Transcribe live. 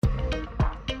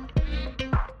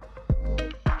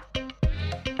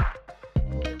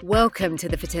Welcome to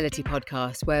the Fertility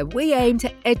Podcast, where we aim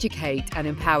to educate and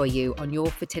empower you on your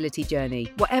fertility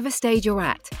journey, whatever stage you're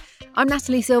at. I'm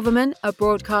Natalie Silverman, a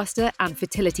broadcaster and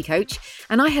fertility coach,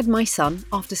 and I had my son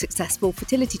after successful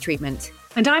fertility treatment.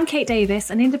 And I'm Kate Davis,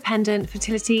 an independent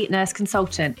fertility nurse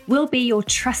consultant. We'll be your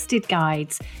trusted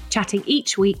guides, chatting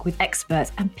each week with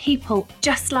experts and people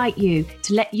just like you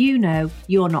to let you know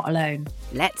you're not alone.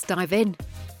 Let's dive in.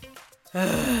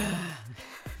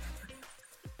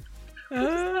 What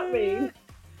does that mean?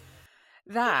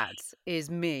 That is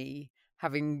me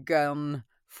having gone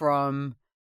from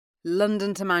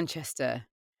London to Manchester,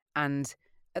 and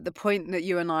at the point that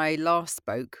you and I last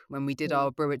spoke, when we did our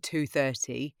brew at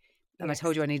 2:30, and Yes. I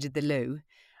told you I needed the loo,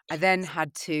 I then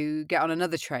had to get on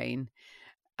another train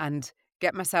and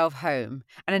get myself home,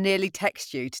 and I nearly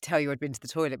text you to tell you I'd been to the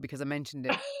toilet because I mentioned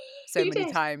it so You many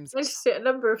did. times. I mentioned it a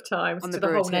number of times On to the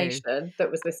the whole brew too. nation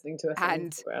that was listening to us on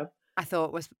And Instagram. I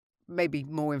thought was maybe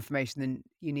more information than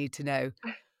you need to know,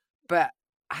 but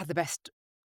I had the best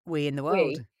wee in the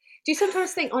world. Do you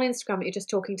sometimes think on Instagram that you're just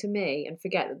talking to me and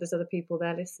forget that there's other people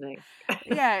there listening?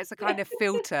 Yeah, it's a kind of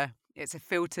filter. It's a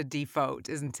filter default,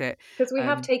 isn't it? Because we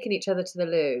have taken each other to the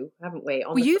loo, haven't we?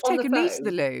 Well, you've on the taken me to phone.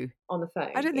 the loo. On the phone.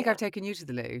 I don't think yeah. I've taken you to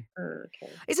the loo. Oh,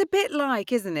 okay. It's a bit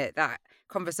like, isn't it, that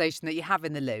conversation that you have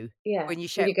in the loo Yeah. when you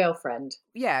With share. your girlfriend.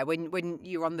 Yeah, when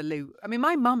you're on the loo. I mean,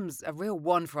 my mum's a real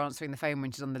one for answering the phone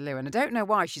when she's on the loo, and I don't know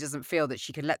why she doesn't feel that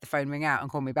she can let the phone ring out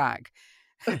and call me back.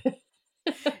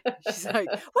 She's like,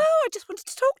 well, I just wanted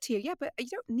to talk to you. Yeah, but you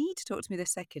don't need to talk to me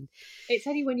this second. It's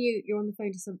only when you're on the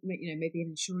phone to something, maybe an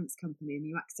insurance company, and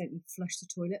you accidentally flush the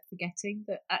toilet, forgetting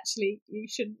that actually you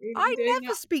shouldn't really be I doing never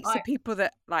that. speak to people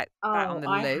that like that on the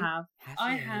loo.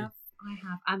 I have,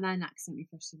 and then accidentally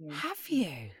flushed the loo. Have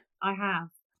you? I have.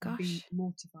 I've been Gosh.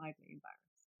 mortifiedly embarrassed.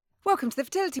 Welcome to the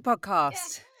Fertility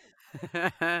Podcast.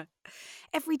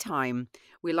 Every time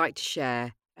we like to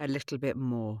share a little bit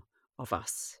more of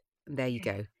us. And there you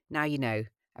go. Now you know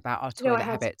about our toilet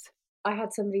habits. I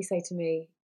had somebody say to me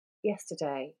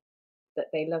yesterday that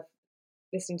they love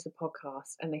listening to the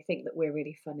podcast and they think that we're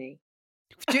really funny.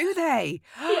 Do they?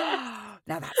 Yes.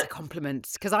 Now that's a compliment,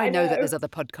 because I I know that know. there's other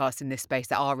podcasts in this space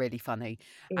that are really funny,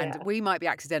 and Yeah. we might be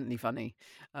accidentally funny.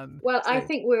 Well, I so-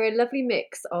 think we're a lovely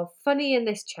mix of funny in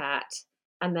this chat,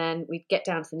 and then we get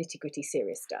down to the nitty-gritty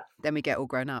serious stuff. then we get all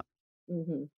grown up.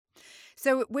 Mm-hmm.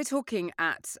 So we're talking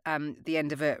at the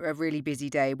end of a really busy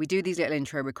day. We do these little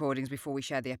intro recordings before we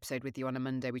share the episode with you on a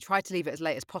Monday. We try to leave it as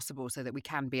late as possible so that we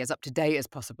can be as up to date as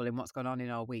possible in what's gone on in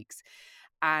our weeks.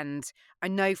 And I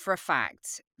know for a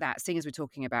fact that, seeing as we're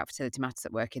talking about fertility matters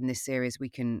at work in this series, we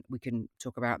can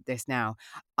talk about this now.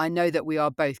 I know that we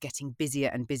are both getting busier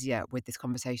and busier with this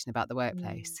conversation about the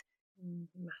workplace,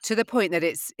 to the point that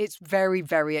it's very,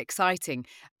 very exciting.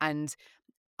 And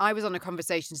I was on a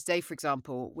conversation today, for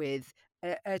example, with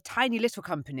a tiny little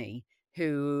company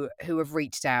who have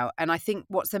reached out. And I think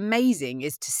what's amazing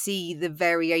is to see the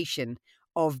variation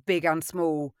of big and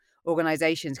small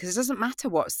organizations, because it doesn't matter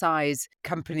what size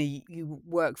company you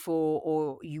work for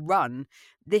or you run,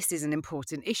 this is an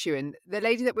important issue. And the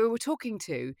lady that we were talking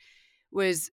to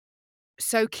was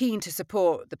so keen to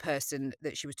support the person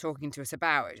that she was talking to us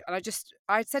about. And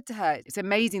I said to her, it's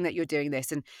amazing that you're doing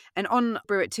this. And on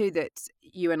Brew It 2 that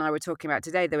you and I were talking about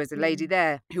today, there was a lady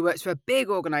there who works for a big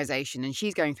organization, and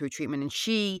she's going through treatment, and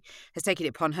she has taken it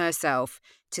upon herself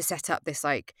to set up this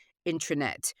like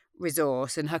intranet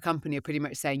resource, and her company are pretty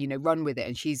much saying, run with it.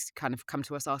 And she's kind of come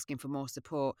to us asking for more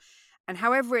support. And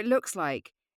however it looks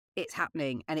like, it's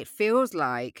happening. And it feels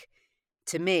like,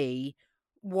 to me,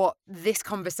 what this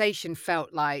conversation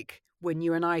felt like when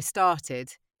you and I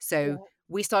started. So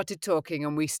we started talking,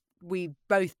 and we've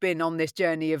both been on this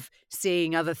journey of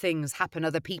seeing other things happen,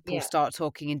 other people start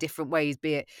talking in different ways,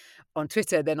 be it on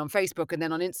Twitter, then on Facebook, and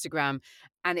then on Instagram.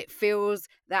 And it feels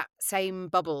that same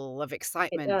bubble of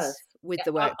excitement with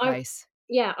the workplace.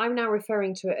 I'm now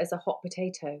referring to it as a hot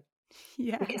potato.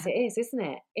 Yeah. Because it is, isn't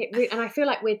it? And I feel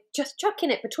like we're just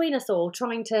chucking it between us all,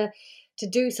 trying to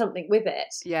do something with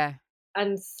it. Yeah.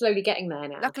 And slowly getting there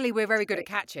now. Luckily, we're very good at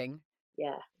catching.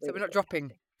 Yeah. So we're not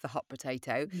dropping the hot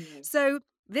potato. So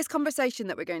this conversation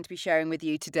that we're going to be sharing with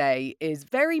you today is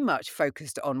very much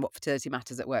focused on what Fertility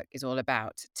Matters at Work is all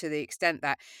about, to the extent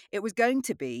that it was going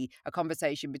to be a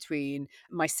conversation between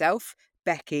myself,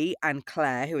 Becky, and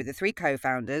Claire, who are the three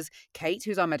co-founders, Kate,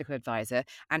 who's our medical advisor,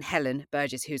 and Helen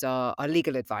Burgess, who's our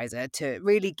legal advisor, to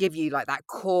really give you like that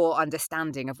core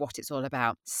understanding of what it's all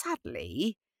about.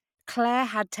 Sadly, Claire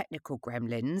had technical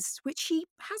gremlins, which she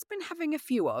has been having a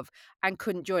few of, and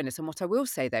couldn't join us. And what I will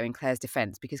say, though, in Claire's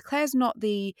defence, because Claire's not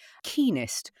the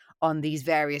keenest on these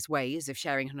various ways of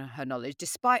sharing her knowledge,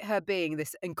 despite her being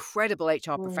this incredible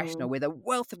HR professional Mm, with a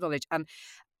wealth of knowledge and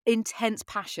intense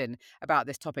passion about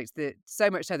this topic, that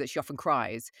so much so that she often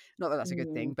cries. Not that that's a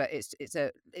good thing, mm, but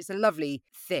it's a lovely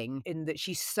thing in that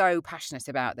she's so passionate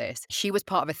about this. She was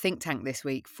part of a think tank this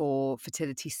week for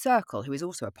Fertility Circle, who is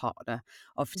also a partner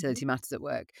of mhm. Fertility Matters at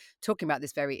Work, talking about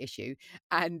this very issue.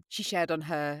 And she shared on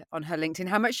her LinkedIn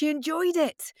how much she enjoyed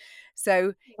it.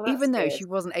 So Well, that's even though good. she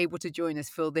wasn't able to join us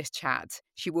for this chat,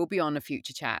 she will be on a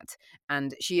future chat.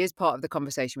 And she is part of the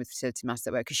conversation with Fertility Matters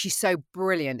at Work because she's so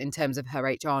brilliant in terms of her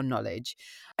HR knowledge.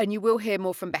 And you will hear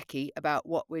more from Becky about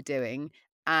what we're doing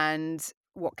and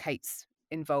what Kate's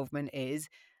involvement is.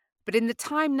 But in the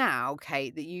time now,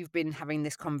 Kate, that you've been having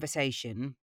this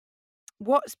conversation,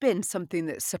 what's been something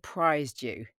that surprised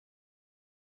you?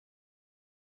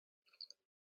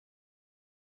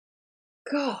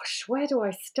 Gosh, where do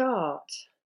I start?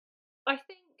 I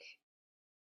think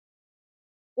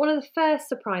one of the first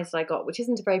surprises I got, which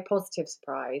isn't a very positive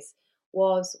surprise,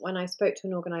 was when I spoke to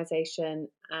an organisation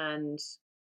and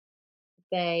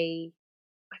they,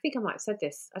 I think I might have said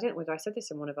this. I don't know whether I said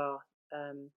this in one of our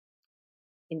um,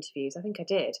 interviews. I think I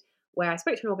did, where I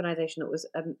spoke to an organisation that was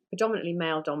a predominantly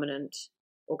male dominant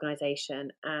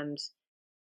organisation, and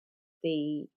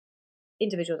the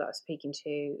individual that I was speaking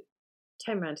to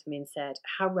turned around to me and said,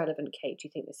 "How relevant, Kate, do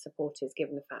you think this support is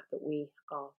given the fact that we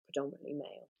are predominantly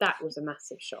male?" That was a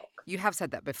massive shock. You have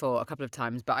said that before a couple of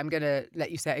times, but I'm going to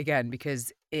let you say it again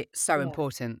because it's so Yeah,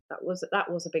 important. that was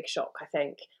a big shock, I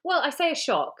think. Well, I say a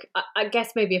shock. I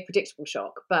guess maybe a predictable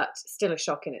shock, but still a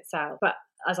shock in itself. But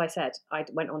as I said, I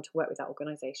went on to work with that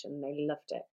organisation and they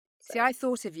loved it. So See, I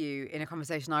thought of you in a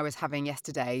conversation I was having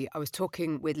yesterday. I was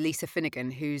talking with Lisa Finnegan,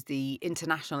 who's the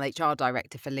international HR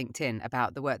director for LinkedIn,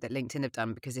 about the work that LinkedIn have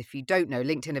done. Because if you don't know,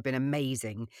 LinkedIn have been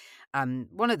amazing.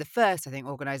 One of the first, I think,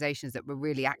 organisations that were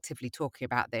really actively talking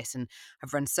about this and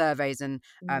have run surveys. And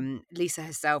mm, Lisa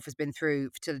herself has been through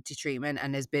fertility treatment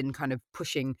and has been kind of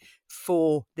pushing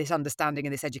for this understanding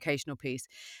and this educational piece.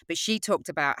 But she talked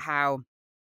about how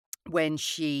when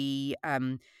she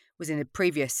was in a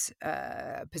previous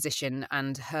position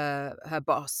and her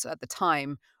boss at the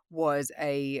time was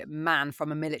a man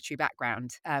from a military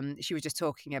background. She was just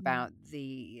talking mm, about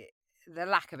the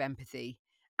lack of empathy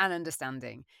and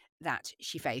understanding that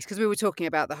she faced, because we were talking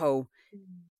about the whole mm.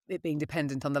 it being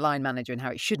dependent on the line manager and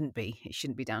how it shouldn't be. It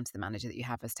shouldn't be down to the manager that you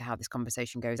have as to how this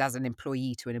conversation goes as an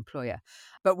employee to an employer.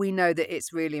 But we know that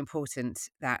it's really important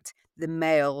that the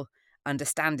male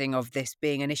understanding of this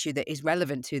being an issue that is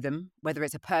relevant to them, whether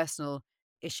it's a personal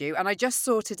issue. And I just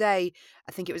saw today,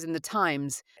 I think it was in the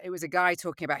Times, it was a guy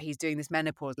talking about he's doing this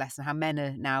menopause lesson, how men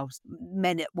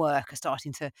at work are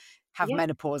starting to have Yeah,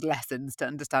 menopause lessons to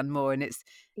understand more. And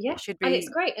yeah, it should and it's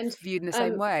be great. And viewed in the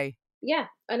same um, way. yeah,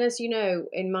 and as you know,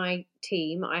 in my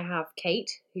team, I have Kate,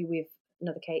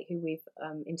 another Kate, who we've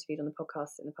interviewed on the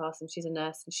podcast in the past, and she's a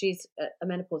nurse and she's a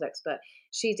menopause expert.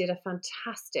 She did a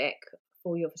fantastic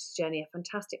for your journey, a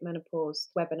fantastic menopause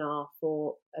webinar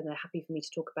and they're happy for me to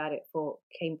talk about it for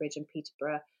Cambridge and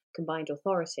Peterborough Combined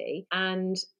Authority,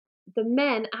 and the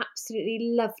men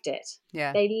absolutely loved it.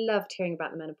 Yeah. They loved hearing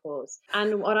about the menopause.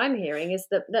 And what I'm hearing is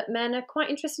that men are quite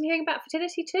interested in hearing about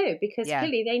fertility too, because Yeah.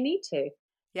 clearly they need to.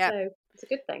 Yeah. So it's a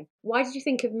good thing. Why did you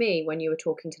think of me when you were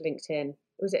talking to LinkedIn?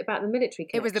 Was it about the military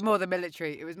It was connection? the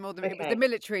military. Okay. It was more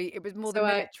the So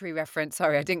I military reference.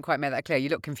 Sorry, I didn't quite make that clear. You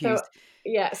look so confused.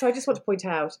 yeah, so I just want to point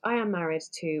out I am married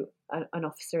to an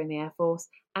officer in the Air Force,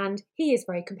 and he is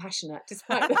very compassionate,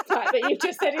 despite the fact that you've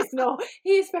just said he's not.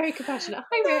 He is very compassionate.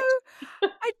 Hi, Rich. No,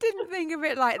 I didn't think of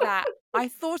it like that. I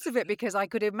thought of it because I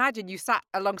could imagine you sat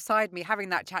alongside me having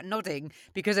that chat nodding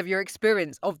because of your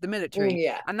experience of the military.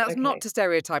 Yeah. And that's not Okay. to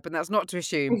stereotype and that's not to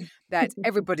assume that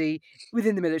everybody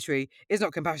within the military is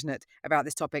not compassionate about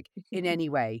this topic in any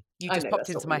way. You I just know popped that's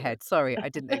not into what my you meant. head. Sorry, I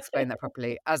didn't explain that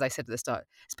properly. As I said at the start,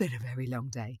 it's been a very long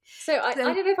day. So I So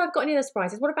don't know if I've got any other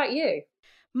surprises. What about you?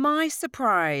 my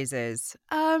surprises.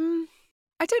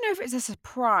 I don't know if it's a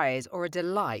surprise or a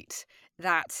delight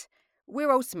that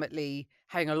we're ultimately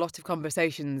having a lot of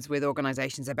conversations with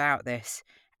organisations about this,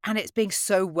 and it's being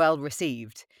so well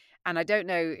received. And I don't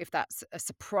know if that's a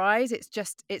surprise.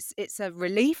 It's a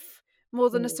relief more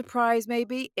than a Mm, surprise,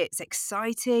 maybe. It's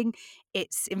exciting,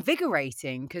 it's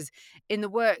invigorating, because in the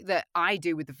work that I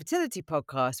do with the fertility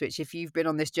podcast, which if you've been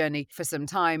on this journey for some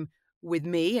time, with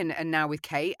me and now with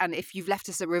Kate. And if you've left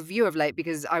us a review of late,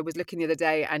 because I was looking the other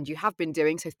day and you have been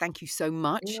doing, so thank you so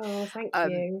much. oh, thank Um,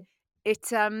 you.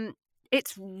 it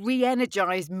it's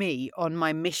re-energized me on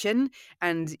my mission.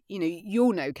 And,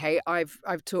 you'll know, Kate, I've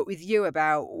talked with you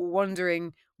about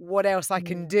wondering what else I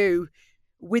can Mm. do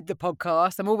with the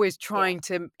podcast. I'm always Yeah. trying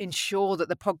to ensure that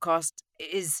the podcast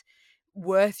is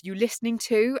worth you listening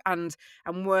to and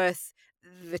worth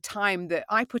the time that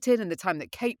I put in and the time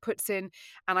that Kate puts in.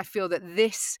 And I feel that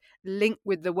this link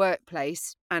with the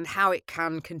workplace and how it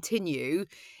can continue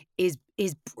is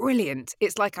brilliant.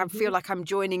 It's like I feel Mhm. like I'm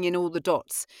joining in all the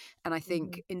dots. And I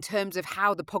think Mhm. in terms of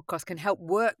how the podcast can help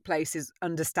workplaces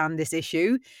understand this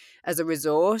issue as a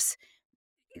resource,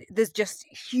 there's just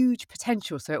huge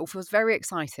potential. So it all feels very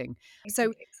exciting. It's So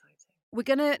really exciting. we're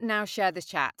going to now share this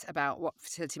chat about what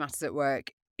Fertility Matters at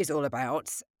Work is all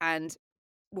about. And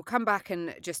we'll come back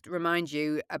and just remind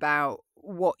you about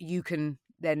what you can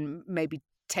then maybe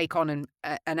take on an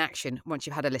action once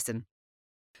you've had a listen.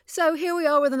 So here we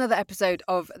are with another episode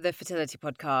of the Fertility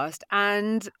Podcast.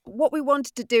 And what we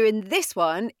wanted to do in this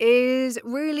one is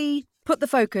really put the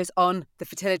focus on the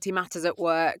Fertility Matters at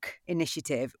Work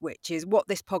initiative, which is what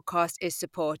this podcast is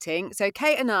supporting. So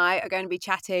Kate and I are going to be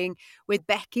chatting with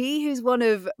Becky, who's one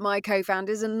of my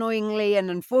co-founders. Annoyingly and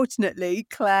unfortunately,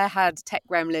 Claire had tech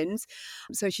gremlins,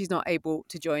 so she's not able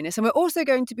to join us. And we're also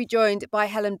going to be joined by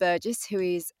Helen Burgess, who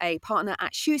is a partner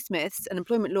at Shoesmiths, an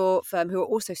employment law firm who are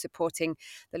also supporting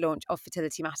the launch of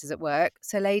Fertility Matters at Work.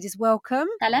 So ladies, welcome.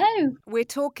 Hello. We're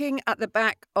talking at the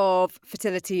back of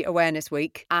Fertility Awareness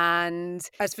Week, and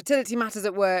as Fertility Matters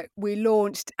at Work, we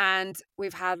launched and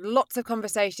we've had lots of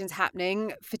conversations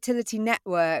happening. Fertility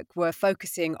Network were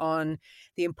focusing on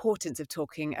the importance of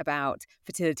talking about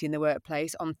fertility in the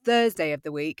workplace on Thursday of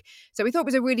the week. So we thought it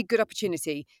was a really good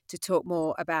opportunity to talk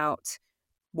more about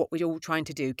what we're all trying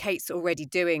to do. Kate's already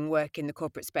doing work in the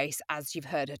corporate space, as you've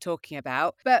heard her talking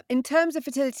about. But in terms of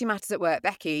Fertility Matters at Work,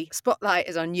 Becky, spotlight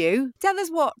is on you. Tell us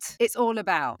what it's all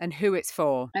about and who it's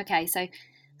for. Okay, so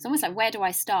it's almost like, where do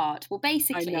I start? Well, I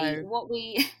basically, know. what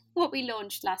we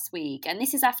launched last week, and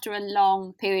this is after a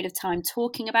long period of time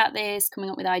talking about this, coming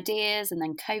up with ideas, and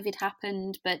then COVID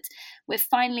happened. But we're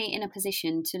finally in a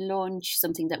position to launch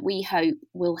something that we hope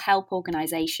will help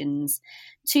organisations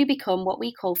to become what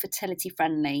we call fertility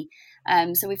friendly.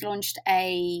 So we've launched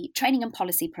a training and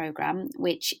policy programme,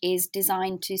 which is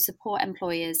designed to support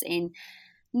employers in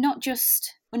not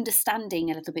just understanding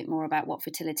a little bit more about what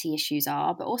fertility issues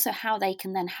are, but also how they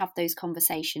can then have those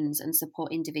conversations and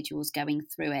support individuals going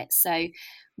through it. So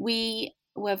we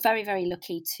were very, very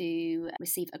lucky to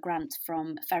receive a grant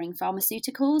from Ferring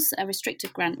Pharmaceuticals, a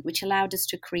restricted grant, which allowed us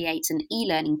to create an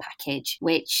e-learning package,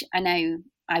 which I know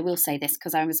I will say this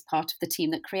because I was part of the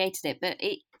team that created it, but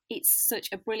it's such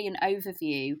a brilliant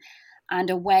overview and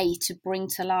a way to bring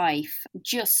to life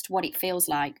just what it feels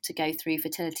like to go through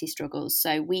fertility struggles.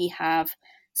 So we have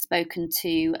spoken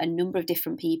to a number of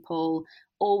different people,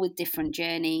 all with different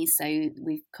journeys. So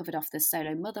we've covered off the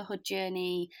solo motherhood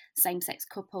journey, same-sex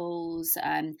couples,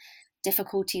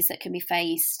 difficulties that can be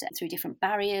faced through different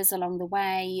barriers along the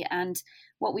way. And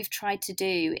what we've tried to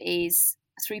do is,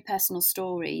 through personal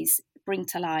stories, bring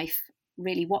to life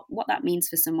really what that means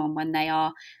for someone when they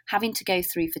are having to go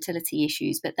through fertility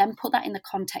issues, but then put that in the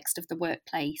context of the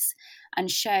workplace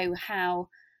and show how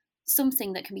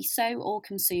something that can be so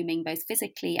all-consuming both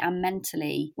physically and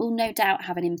mentally will no doubt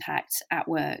have an impact at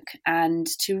work, and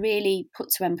to really put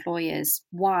to employers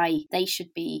why they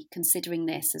should be considering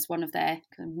this as one of their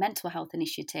mental health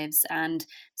initiatives and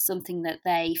something that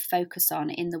they focus on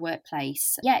in the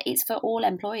workplace. Yeah, it's for all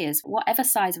employers, whatever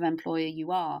size of employer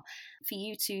you are, for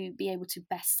you to be able to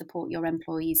best support your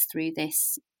employees through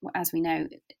this, as we know,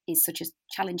 is such a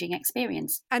challenging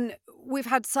experience. And we've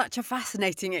had such a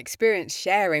fascinating experience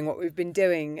sharing what we've been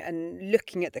doing and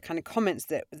looking at the kind of comments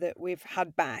that we've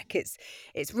had back.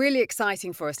 It's really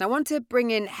exciting for us. And I want to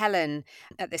bring in Helen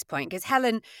at this point, because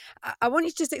Helen, I want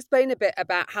you to just explain a bit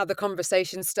about how the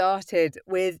conversation started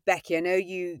with Becky. I know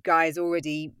you guys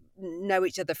already know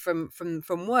each other from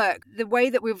work. The way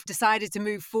that we've decided to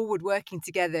move forward working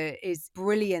together is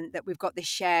brilliant, that we've got this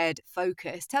shared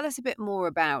focus. Tell us a bit more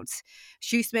about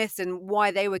Shoesmiths and why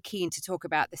they were keen to talk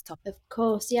about this topic. Of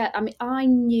course, yeah. I mean, I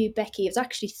knew Becky, it was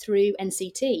actually through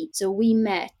NCT. So we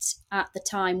met at the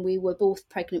time we were both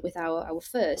pregnant with our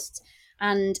first.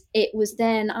 And it was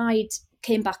then I'd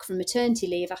came back from maternity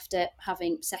leave after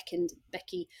having second.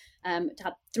 Becky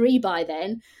had 3 by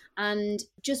then, and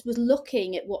just was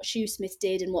looking at what Shoesmith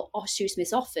did and what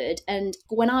Shoesmith offered. And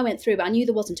when I went through it, I knew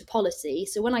there wasn't a policy.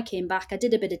 So when I came back, I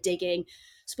did a bit of digging,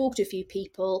 spoke to a few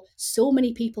people. So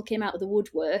many people came out of the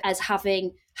woodwork as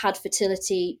having had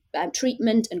fertility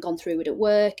treatment and gone through it at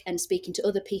work, and speaking to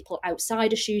other people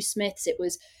outside of Shoesmiths. It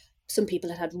was, some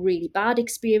people had had really bad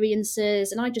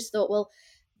experiences. And I just thought, well,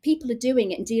 people are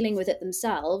doing it and dealing with it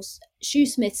themselves,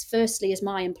 Shoesmiths, firstly, as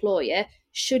my employer,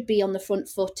 should be on the front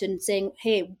foot and saying,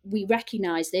 hey, we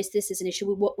recognise this is an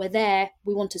issue, we're there,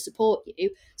 we want to support you.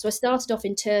 So I started off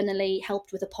internally,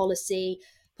 helped with a policy,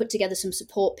 put together some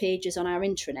support pages on our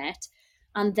intranet.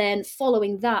 And then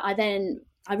following that,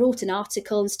 I wrote an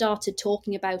article and started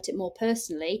talking about it more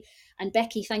personally. And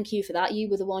Becky, thank you for that. You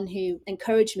were the one who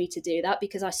encouraged me to do that,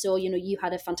 because I saw, you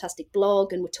had a fantastic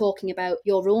blog and were talking about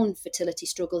your own fertility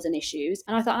struggles and issues.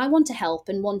 And I thought, I want to help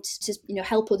and want to,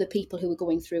 help other people who are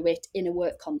going through it in a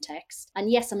work context. And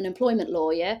yes, I'm an employment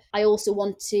lawyer. I also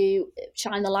want to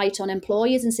shine the light on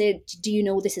employers and say, do you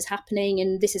know this is happening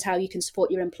and this is how you can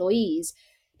support your employees?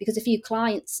 Because a few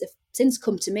clients have since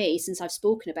come to me since I've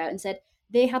spoken about it and said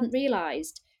they hadn't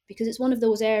realised, because it's one of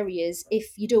those areas,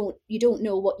 if you don't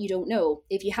know what you don't know.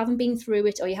 If you haven't been through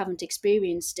it or you haven't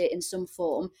experienced it in some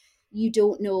form, you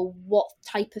don't know what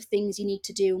type of things you need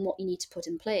to do and what you need to put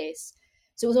in place.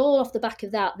 So it was all off the back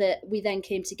of that we then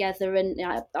came together, and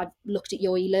I looked at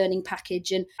your e-learning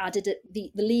package and added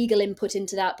the legal input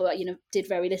into that, but did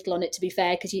very little on it, to be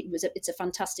fair, because it's a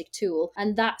fantastic tool.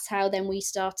 And that's how then we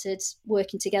started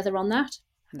working together on that.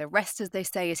 And the rest, as they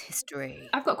say, is history.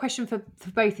 I've got a question for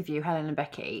both of you, Helen and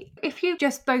Becky. If you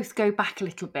just both go back a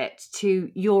little bit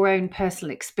to your own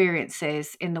personal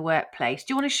experiences in the workplace,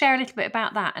 do you want to share a little bit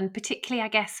about that? And particularly, I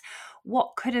guess,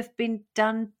 what could have been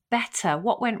done better?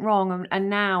 What went wrong? And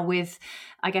now with,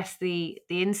 I guess, the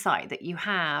insight that you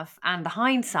have and the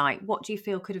hindsight, what do you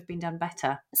feel could have been done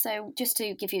better? So just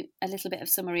to give you a little bit of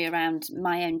summary around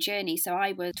my own journey. So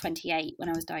I was 28 when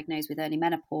I was diagnosed with early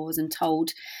menopause and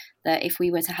told that if we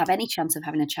were to have any chance of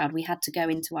having a child, we had to go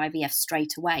into IVF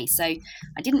straight away. So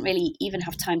I didn't really even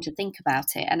have time to think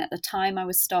about it. And at the time I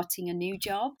was starting a new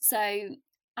job. So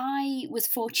I was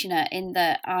fortunate in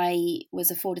that I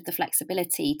was afforded the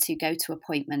flexibility to go to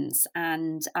appointments,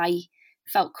 and I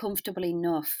felt comfortable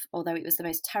enough, although it was the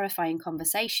most terrifying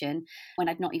conversation when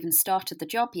I'd not even started the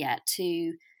job yet,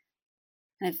 to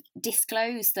kind of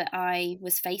disclose that I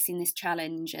was facing this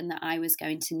challenge and that I was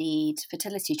going to need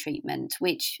fertility treatment,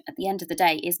 which at the end of the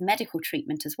day is medical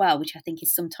treatment as well, which I think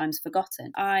is sometimes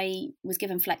forgotten. I was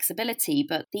given flexibility,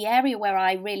 but the area where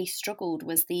I really struggled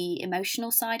was the emotional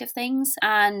side of things.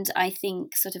 And I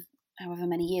think sort of however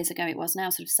many years ago it was now,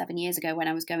 sort of 7 years ago when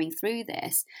I was going through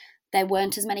this, there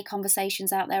weren't as many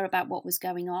conversations out there about what was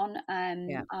going on.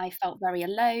 I felt very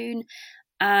alone.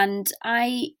 And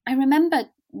I remember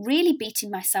really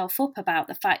beating myself up about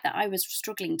the fact that I was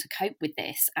struggling to cope with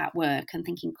this at work and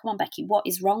thinking, come on, Becky, what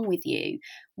is wrong with you?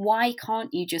 Why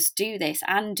can't you just do this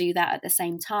and do that at the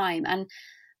same time? And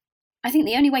I think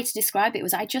the only way to describe it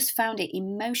was I just found it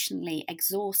emotionally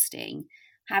exhausting,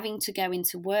 having to go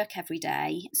into work every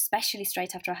day, especially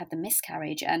straight after I had the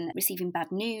miscarriage, and receiving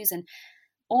bad news. And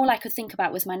all I could think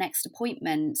about was my next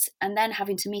appointment, and then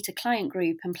having to meet a client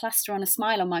group and plaster on a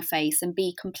smile on my face and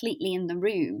be completely in the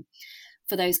room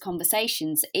for those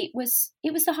conversations. It was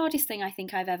the hardest thing I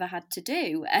think I've ever had to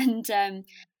do. And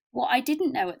what I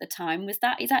didn't know at the time was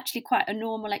that is actually quite a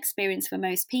normal experience for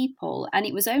most people. And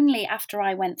it was only after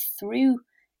I went through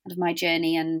kind of my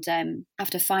journey and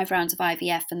after 5 rounds of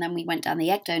IVF, and then we went down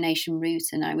the egg donation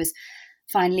route, and I was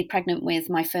finally pregnant with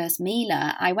my first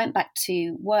Mila, I went back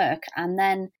to work, and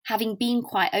then having been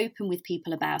quite open with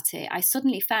people about it, I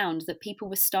suddenly found that people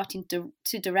were starting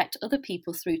to direct other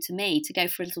people through to me to go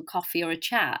for a little coffee or a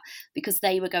chat because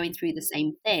they were going through the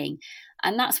same thing.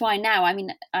 And that's why now,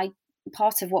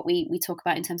 part of what we talk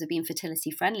about in terms of being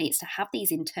fertility friendly is to have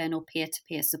these internal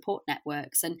peer-to-peer support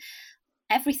networks. And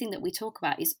everything that we talk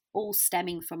about is all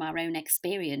stemming from our own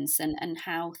experience and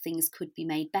how things could be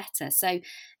made better. So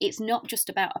it's not just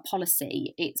about a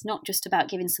policy. It's not just about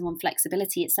giving someone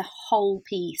flexibility. It's a whole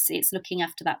piece. It's looking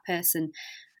after that person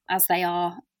as they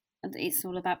are. It's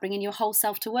all about bringing your whole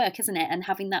self to work, isn't it? And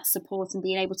having that support and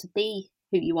being able to be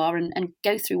who you are and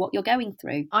go through what you're going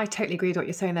through. I totally agree with what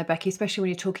you're saying there, Becky, especially when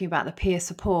you're talking about the peer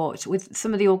support. With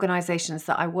some of the organisations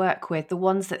that I work with, the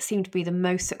ones that seem to be the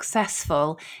most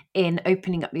successful in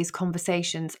opening up these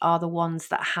conversations are the ones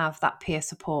that have that peer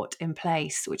support in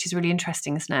place, which is really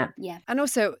interesting, isn't it? Yeah. And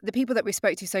also the people that we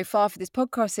spoke to so far for this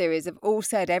podcast series have all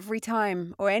said every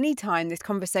time or any time this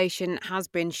conversation has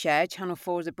been shared, Channel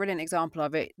 4 is a brilliant example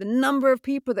of it, the number of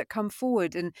people that come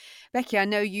forward. And Becky, I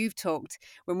know you've talked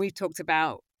when we've talked about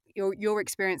your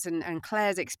experience and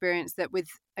Claire's experience, that with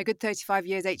a good 35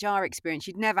 years HR experience,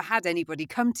 you'd never had anybody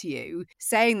come to you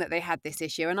saying that they had this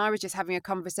issue. And I was just having a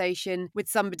conversation with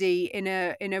somebody in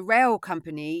a rail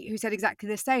company who said exactly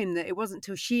the same, that it wasn't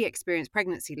until she experienced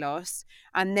pregnancy loss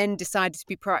and then decided to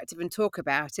be proactive and talk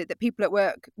about it, that people at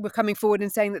work were coming forward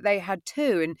and saying that they had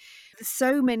too. And there's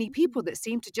so many people that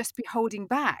seem to just be holding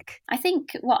back. I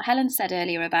think what Helen said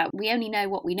earlier about we only know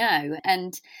what we know,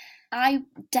 and I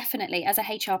definitely, as a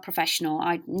HR professional,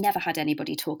 I never had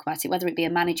anybody talk about it, whether it be a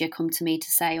manager come to me to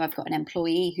say, oh, I've got an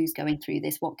employee who's going through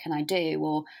this, what can I do?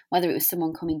 Or whether it was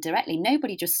someone coming directly,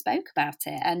 nobody just spoke about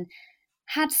it. And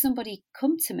had somebody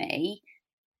come to me,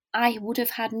 I would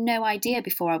have had no idea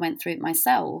before I went through it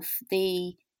myself,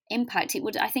 the impact it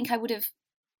would. I think I would have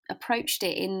approached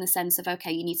it in the sense of,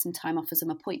 okay, you need some time off for some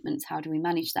appointments. How do we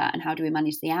manage that? And how do we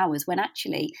manage the hours? When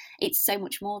actually it's so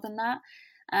much more than that.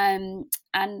 And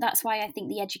that's why I think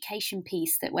the education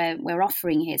piece that we're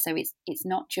offering here. So it's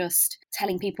not just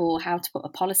telling people how to put a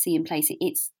policy in place.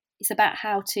 It's about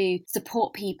how to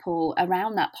support people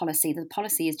around that policy. The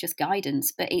policy is just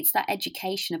guidance, but it's that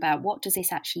education about what does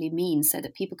this actually mean, so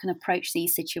that people can approach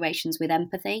these situations with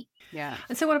empathy. Yeah.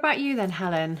 And so what about you then,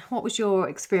 Helen? What was your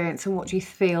experience and what do you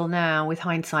feel now with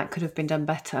hindsight could have been done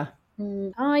better?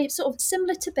 I sort of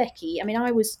similar to Becky. I mean,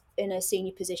 I was in a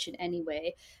senior position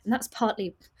anyway, and that's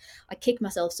partly I kick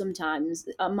myself sometimes.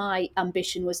 My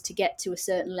ambition was to get to a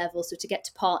certain level, so to get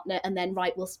to partner, and then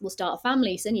we'll start a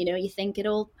family. So you think it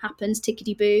all happens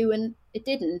tickety boo, and it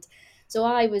didn't. So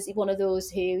I was one of those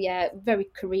who, very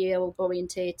career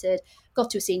orientated,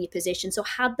 got to a senior position, so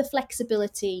had the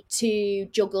flexibility to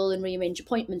juggle and rearrange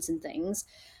appointments and things.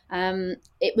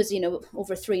 It was,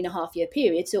 over a 3.5 year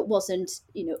period. So it wasn't,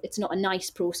 it's not a nice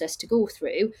process to go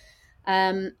through.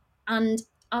 And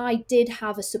I did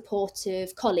have a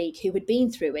supportive colleague who had been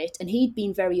through it, and he'd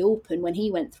been very open when he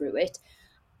went through it.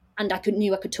 And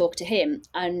knew I could talk to him.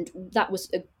 And that was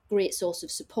a great source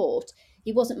of support.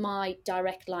 He wasn't my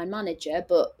direct line manager,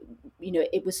 but,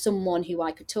 it was someone who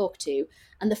I could talk to.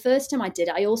 And the first time I did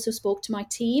it, I also spoke to my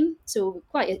team. So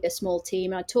quite a small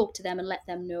team. And I talked to them and let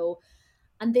them know.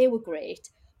 And they were great.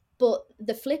 But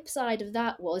the flip side of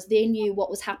that was they knew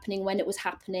what was happening when it was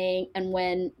happening, and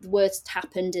when the worst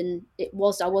happened and we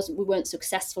weren't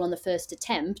successful on the first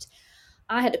attempt,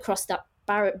 I had to cross that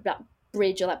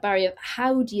bridge or that barrier.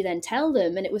 How do you then tell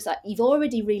them? And it was like, you've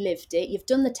already relived it, you've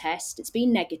done the test, it's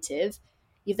been negative,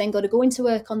 you've then got to go into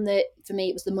work for me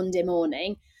it was the Monday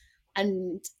morning,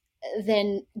 and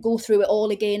then go through it all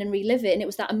again and relive it. And it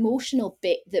was that emotional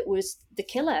bit that was the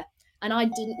killer. And I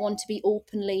didn't want to be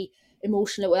openly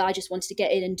emotional where I just wanted to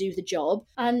get in and do the job.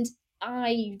 And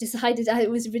I decided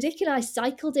it was ridiculous. I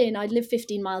cycled in. I'd live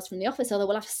 15 miles from the office. I thought,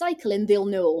 well, I'll cycle in, they'll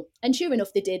know. And sure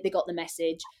enough, they did. They got the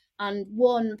message. And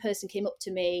one person came up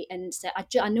to me and said,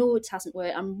 I know it hasn't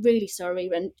worked. I'm really sorry.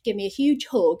 And gave me a huge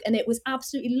hug. And it was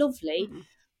absolutely lovely. Mm-hmm.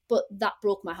 But that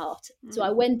broke my heart. Mm-hmm. So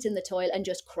I went in the toilet and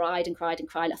just cried and cried and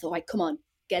cried. I thought, right, come on,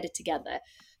 get it together.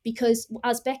 Because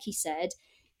as Becky said,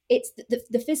 it's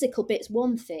the physical bit's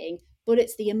one thing, but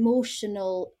it's the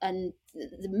emotional and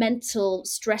the mental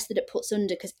stress that it puts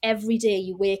under, because every day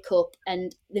you wake up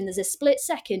and then there's a split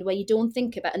second where you don't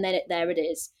think about it, and then there it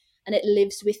is. And it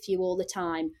lives with you all the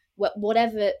time,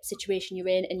 whatever situation you're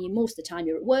in, and most of the time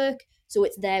you're at work, so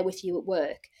it's there with you at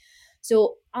work.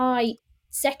 So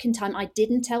second time I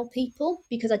didn't tell people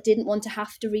because I didn't want to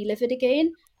have to relive it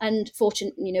again. And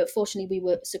fortunately we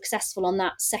were successful on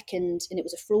that second, and it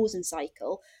was a frozen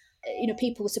cycle.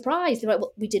 People were surprised. They're like,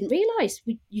 well, we didn't realise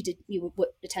you were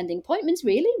attending appointments,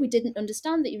 really? We didn't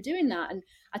understand that you were doing that. And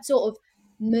I'd sort of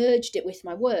merged it with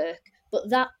my work. But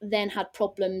that then had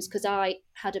problems because I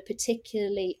had a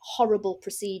particularly horrible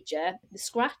procedure, the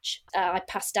scratch. I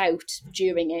passed out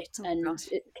during it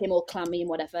it became all clammy and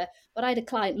whatever. But I had a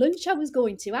client lunch I was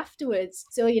going to afterwards.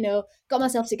 So, got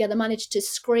myself together, managed to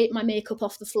scrape my makeup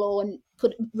off the floor and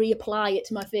reapply it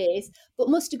to my face. But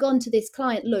must have gone to this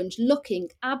client lunch looking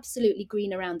absolutely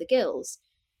green around the gills.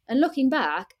 And looking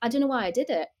back, I don't know why I did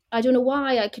it. I don't know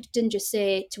why I didn't just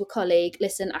say to a colleague,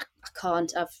 listen, I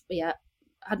can't,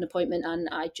 had an appointment and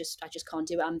I just can't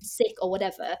do it, I'm sick or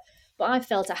whatever. But I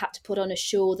felt I had to put on a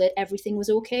show that everything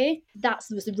was okay. That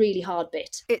was the really hard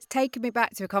bit. It's taken me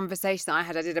back to a conversation that I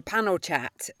had. I did a panel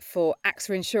chat for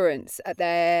AXA Insurance at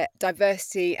their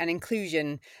diversity and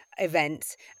inclusion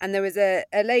event, and there was a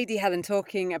lady, Helen,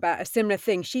 talking about a similar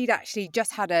thing. She'd actually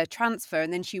just had a transfer,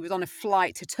 and then she was on a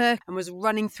flight to Turkey and was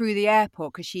running through the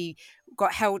airport because she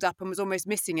got held up and was almost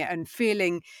missing it and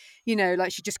feeling,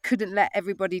 like she just couldn't let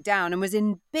everybody down and was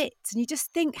in bits. And you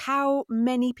just think how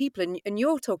many people, and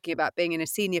you're talking about being in a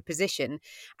senior position,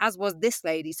 as was this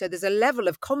lady. So there's a level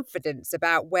of confidence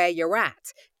about where you're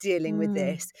at dealing with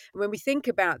this. And when we think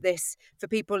about this for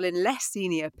people in less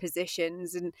senior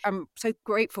positions, and I'm so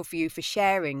grateful for you for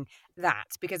sharing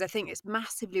that, because I think it's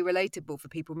massively relatable for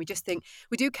people. And we just think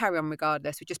we do carry on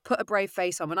regardless. We just put a brave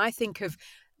face on. When I think of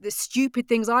the stupid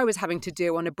things I was having to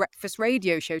do on a breakfast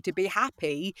radio show to be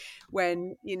happy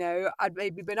when, I'd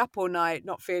maybe been up all night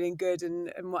not feeling good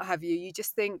and what have you, you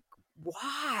just think,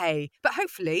 why? But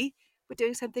hopefully we're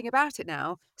doing something about it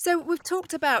now. So we've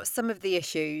talked about some of the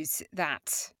issues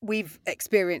that we've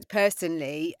experienced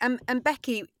personally. And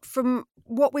Becky, from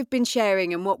what we've been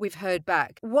sharing and what we've heard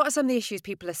back, what are some of the issues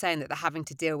people are saying that they're having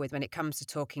to deal with when it comes to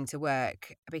talking to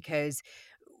work? Because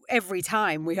every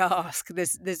time we ask,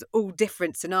 there's all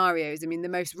different scenarios. I mean, the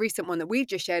most recent one that we've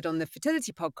just shared on the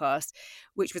Fertility podcast,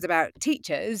 which was about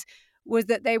teachers, was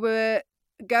that they were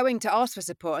going to ask for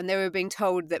support and they were being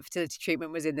told that fertility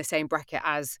treatment was in the same bracket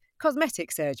as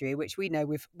cosmetic surgery, which we know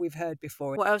we've heard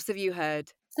before. What else have you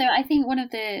heard? So I think one of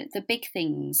the big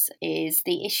things is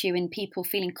the issue in people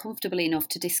feeling comfortable enough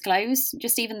to disclose,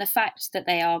 just even the fact that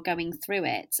they are going through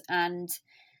it. And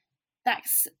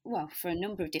that's, well, for a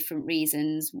number of different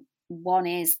reasons. One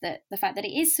is that the fact that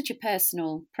it is such a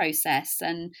personal process,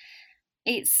 and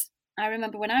I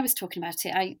remember when I was talking about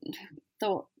it, I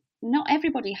thought not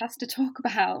everybody has to talk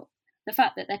about the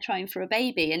fact that they're trying for a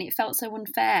baby, and it felt so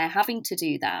unfair having to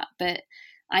do that. But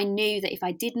I knew that if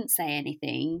I didn't say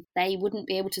anything, they wouldn't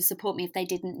be able to support me if they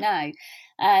didn't know.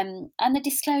 And the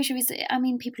disclosure is,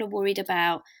 people are worried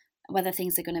about whether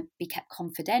things are going to be kept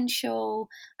confidential.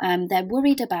 They're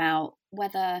worried about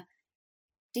whether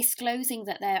disclosing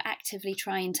that they're actively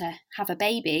trying to have a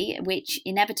baby, which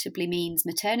inevitably means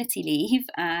maternity leave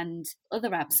and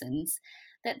other absence,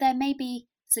 that they're maybe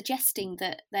suggesting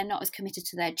that they're not as committed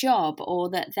to their job, or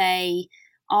that they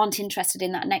aren't interested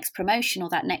in that next promotion or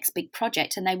that next big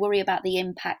project, and they worry about the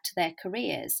impact to their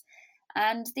careers.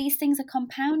 And these things are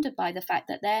compounded by the fact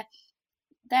that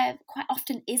there quite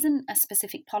often isn't a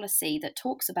specific policy that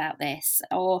talks about this,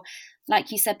 or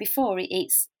like you said before,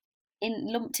 it's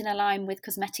lumped in a line with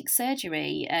cosmetic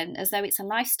surgery, and as though it's a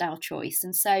lifestyle choice.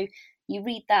 And so you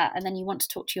read that and then you want to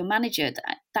talk to your manager.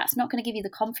 That's not going to give you the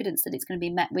confidence that it's going to be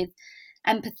met with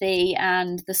empathy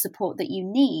and the support that you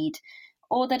need,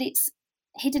 or that it's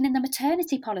hidden in the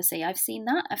maternity policy. I've seen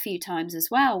that a few times as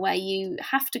well, where you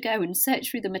have to go and search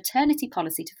through the maternity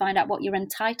policy to find out what you're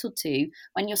entitled to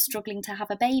when you're struggling to have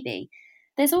a baby.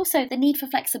 There's also the need for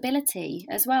flexibility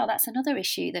as well. That's another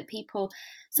issue that people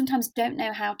sometimes don't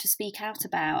know how to speak out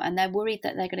about, and they're worried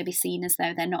that they're going to be seen as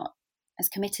though they're not as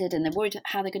committed, and they're worried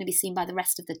how they're going to be seen by the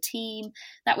rest of the team.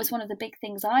 That was one of the big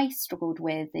things I struggled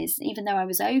with, is even though I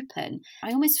was open,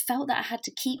 I almost felt that I had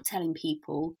to keep telling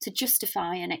people to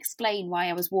justify and explain why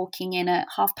I was walking in at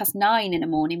 9:30 in the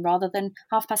morning rather than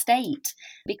 8:30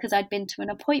 because I'd been to an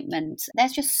appointment.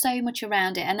 There's just so much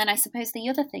around it. And then I suppose the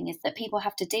other thing is that people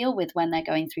have to deal with when they're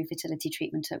going through fertility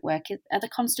treatment at work are the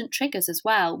constant triggers as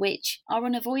well, which are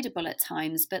unavoidable at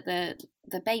times. But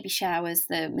the baby showers,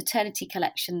 the maternity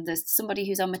collection, there's somebody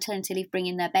who's on maternity leave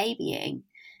bringing their baby in.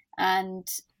 And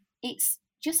it's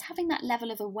just having that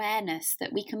level of awareness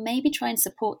that we can maybe try and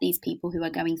support these people who are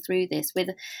going through this with,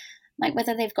 like,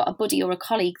 whether they've got a buddy or a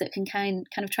colleague that can kind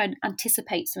of try and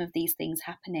anticipate some of these things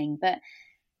happening. But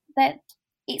that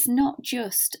it's not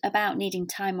just about needing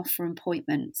time off for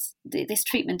appointments. This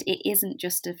treatment, it isn't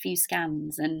just a few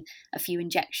scans and a few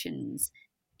injections.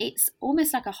 It's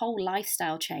almost like a whole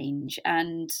lifestyle change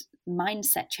and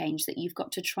mindset change that you've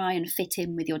got to try and fit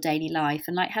in with your daily life.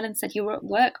 And like Helen said, you're at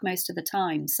work most of the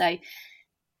time. So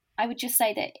I would just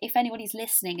say that if anybody's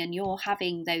listening and you're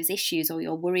having those issues or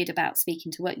you're worried about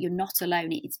speaking to work, you're not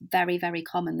alone. It's very, very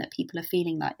common that people are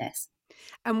feeling like this.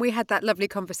 And we had that lovely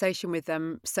conversation with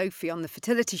Sophie on the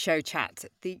Fertility Show chat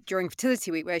during Fertility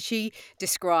Week, where she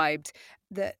described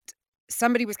that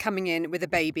somebody was coming in with a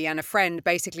baby and a friend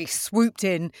basically swooped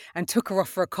in and took her off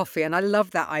for a coffee. And I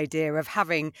love that idea of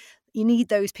you need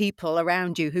those people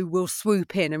around you who will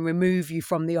swoop in and remove you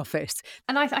from the office.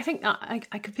 And I think that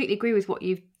I completely agree with what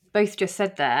you've both just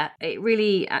said there. It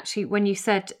really, actually, when you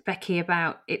said, Becky,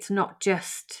 about it's not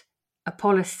just a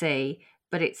policy,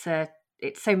 but it's a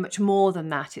it's so much more than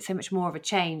that. It's so much more of a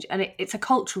change, and it's a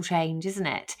cultural change, isn't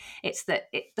it? It's that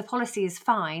the policy is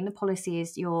fine. The policy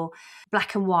is your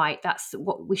black and white. That's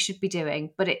what we should be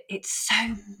doing. But it's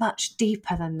so much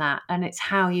deeper than that, and it's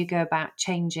how you go about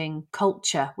changing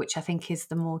culture, which I think is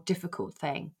the more difficult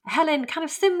thing. Helen, kind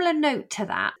of similar note to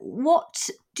that. What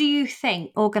do you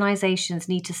think organisations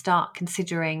need to start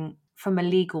considering from a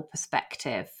legal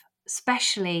perspective,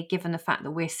 especially given the fact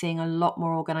that we're seeing a lot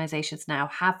more organisations now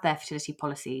have their fertility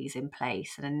policies in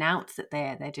place and announce that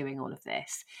they're doing all of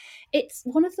this? It's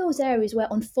one of those areas where,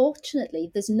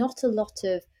 unfortunately, there's not a lot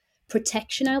of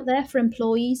protection out there for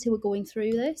employees who are going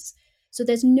through this. So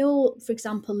there's no, for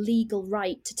example, legal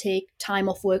right to take time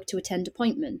off work to attend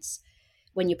appointments.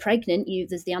 When you're pregnant,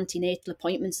 there's the antenatal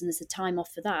appointments and there's the time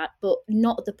off for that, but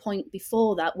not at the point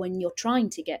before that when you're trying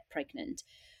to get pregnant.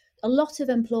 A lot of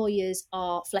employers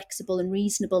are flexible and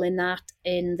reasonable in that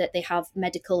they have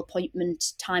medical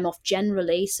appointment time off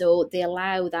generally, so they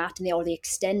allow that or they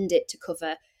extend it to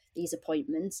cover these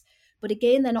appointments. But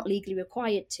again, they're not legally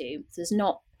required to. There's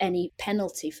not any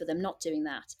penalty for them not doing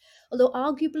that. Although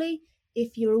arguably,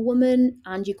 if you're a woman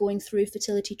and you're going through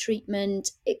fertility treatment,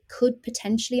 it could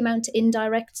potentially amount to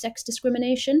indirect sex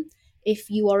discrimination if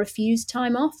you are refused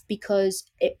time off, because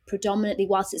it predominantly,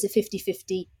 whilst it's a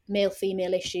 50-50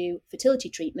 male-female issue fertility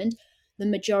treatment, the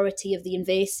majority of the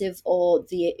invasive or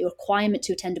the requirement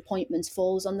to attend appointments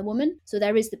falls on the woman. So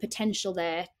there is the potential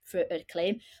there for a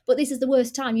claim. But this is the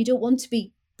worst time. You don't want to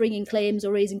be bringing claims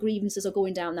or raising grievances or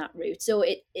going down that route. So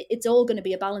it's all going to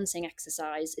be a balancing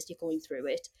exercise as you're going through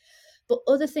it. But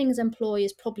other things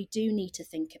employers probably do need to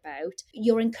think about.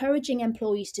 You're encouraging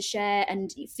employees to share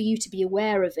and for you to be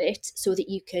aware of it so that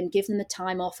you can give them the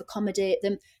time off, accommodate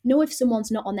them, know if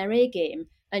someone's not on their A game,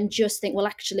 and just think, well,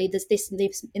 actually, there's this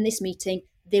in this meeting,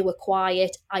 they were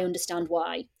quiet, I understand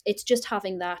why. It's just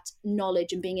having that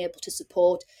knowledge and being able to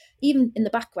support, even in the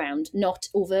background, not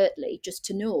overtly, just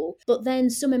to know. But then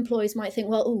some employers might think,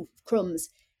 well, oh, crumbs,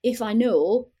 if I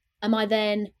know, am I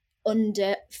then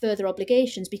under further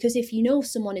obligations? Because if you know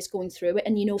someone is going through it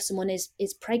and you know someone is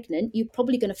pregnant, you're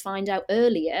probably going to find out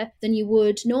earlier than you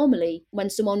would normally when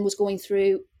someone was going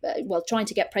through, trying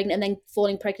to get pregnant and then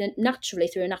falling pregnant naturally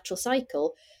through a natural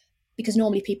cycle, because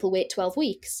normally people wait 12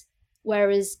 weeks.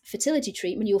 Whereas fertility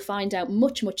treatment, you'll find out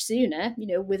much, much sooner,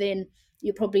 within,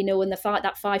 you'll probably know in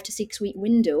that 5 to 6 week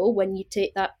window when you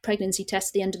take that pregnancy test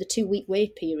at the end of the 2-week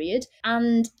wait period.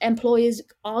 And employers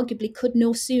arguably could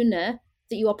know sooner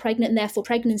that you are pregnant, and therefore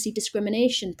pregnancy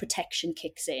discrimination protection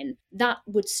kicks in. That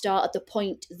would start at the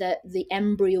point that the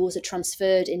embryos are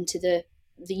transferred into the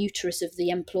uterus of the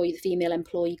female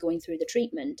employee going through the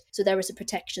treatment. So there is a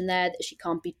protection there that she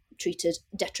can't be treated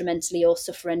detrimentally or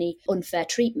suffer any unfair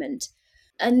treatment.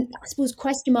 And I suppose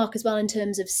question mark as well in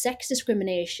terms of sex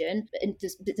discrimination, and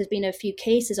there's been a few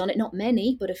cases on it, not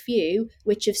many, but a few,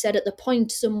 which have said at the point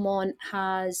someone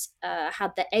has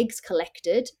had their eggs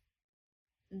collected,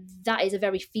 that is a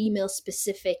very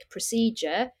female-specific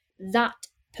procedure. That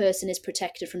person is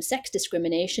protected from sex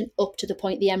discrimination up to the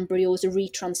point the embryos are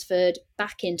retransferred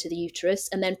back into the uterus,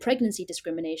 and then pregnancy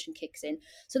discrimination kicks in.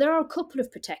 So there are a couple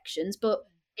of protections, but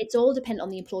it's all dependent on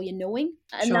the employer knowing.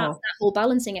 And Sure. That's that whole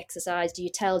balancing exercise. Do you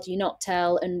tell, do you not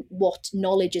tell, and what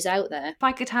knowledge is out there? If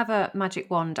I could have a magic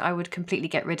wand, I would completely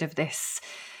get rid of this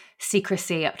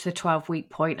secrecy up to the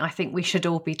 12-week point. I think we should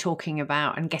all be talking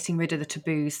about and getting rid of the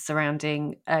taboos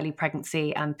surrounding early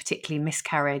pregnancy and particularly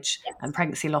miscarriage and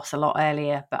pregnancy loss a lot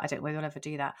earlier, but I don't know whether we'll ever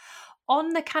do that. On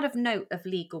the kind of note of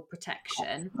legal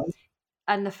protection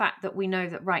and the fact that we know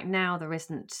that right now there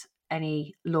isn't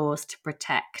any laws to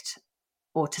protect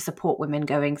or to support women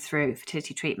going through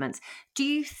fertility treatments, do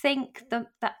you think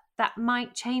that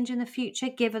might change in the future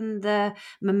given the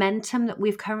momentum that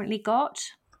we've currently got?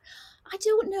 I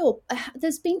don't know.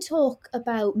 There's been talk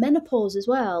about menopause as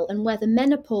well, and whether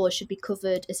menopause should be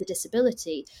covered as a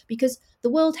disability, because the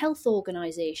World Health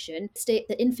Organization state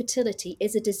that infertility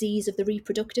is a disease of the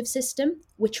reproductive system,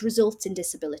 which results in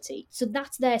disability. So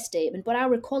that's their statement. But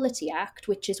our Equality Act,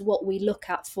 which is what we look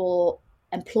at for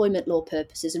employment law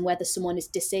purposes and whether someone is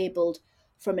disabled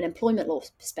from an employment law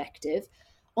perspective,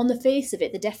 on the face of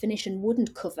it, the definition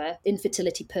wouldn't cover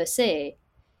infertility per se.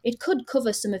 It could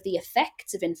cover some of the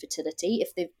effects of infertility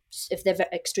if they're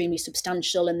extremely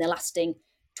substantial and they're lasting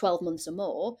 12 months or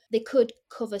more. They could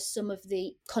cover some of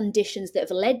the conditions that have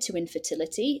led to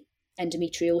infertility.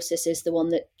 Endometriosis is the one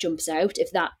that jumps out,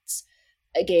 if that's,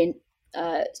 again,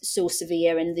 so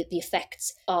severe and the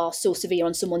effects are so severe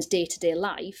on someone's day-to-day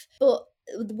life. But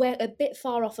we're a bit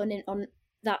far off on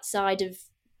that side of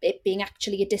it being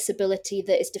actually a disability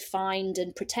that is defined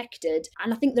and protected.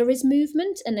 And I think there is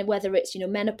movement, and whether it's,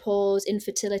 menopause,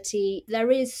 infertility, there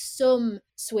is some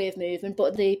sway of movement,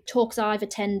 but the talks I've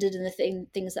attended and the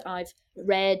things that I've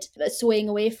read are swaying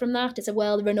away from that. It's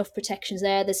well, there are enough protections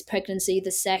there. There's pregnancy,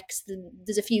 there's sex,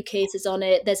 there's a few cases on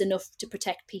it. There's enough to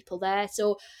protect people there.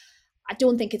 So I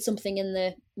don't think it's something in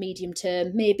the medium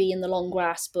term, maybe in the long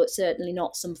grasp, but certainly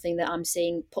not something that I'm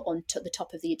seeing put on to the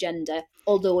top of the agenda,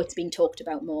 although it's been talked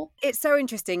about more. It's so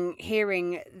interesting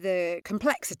hearing the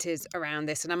complexities around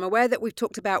this, and I'm aware that we've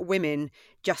talked about women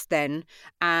just then,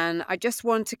 and I just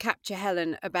want to capture,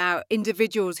 Helen, about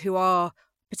individuals who are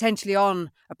potentially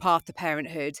on a path to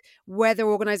parenthood, whether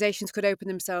organisations could open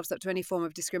themselves up to any form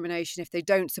of discrimination if they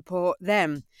don't support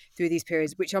them through these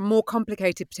periods, which are more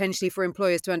complicated potentially for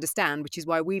employers to understand, which is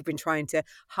why we've been trying to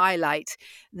highlight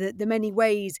the many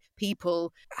ways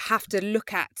people have to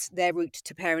look at their route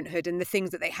to parenthood and the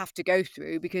things that they have to go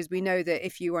through, because we know that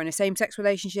if you are in a same-sex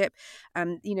relationship,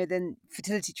 then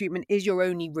fertility treatment is your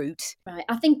only route. Right.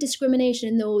 I think discrimination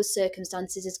in those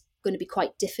circumstances is going to be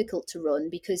quite difficult to run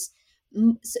because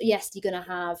so yes, you're going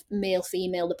to have male,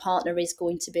 female, the partner is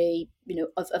going to be,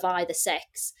 of either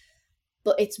sex,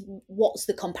 but it's what's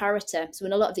the comparator. So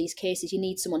in a lot of these cases, you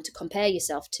need someone to compare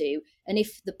yourself to. And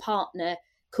if the partner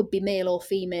could be male or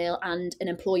female and an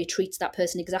employer treats that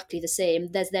person exactly the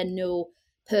same, there's then no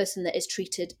person that is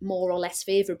treated more or less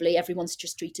favourably. Everyone's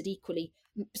just treated equally,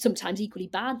 sometimes equally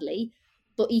badly,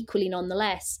 but equally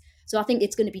nonetheless. So I think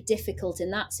it's going to be difficult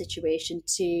in that situation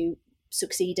to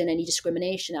succeed in any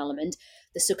discrimination element.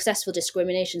 The successful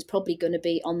discrimination is probably going to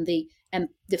be on the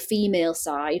female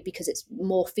side because it's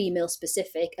more female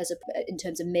specific in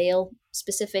terms of male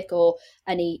specific or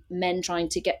any men trying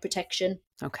to get protection.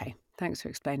 Okay, thanks for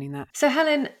explaining that. So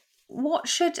Helen, what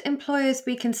should employers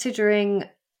be considering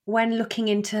when looking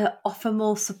into offer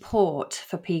more support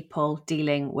for people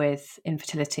dealing with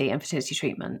infertility and fertility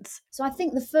treatments? So I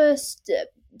think the first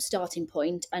starting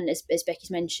point, and as Becky's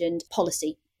mentioned,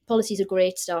 policy. Policy is a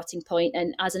great starting point,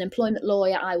 and as an employment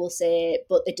lawyer I will say,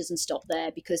 but it doesn't stop there,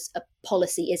 because a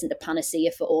policy isn't a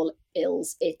panacea for all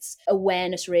ills. It's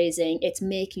awareness raising, it's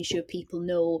making sure people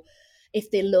know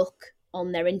if they look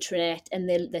on their intranet and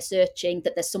they're searching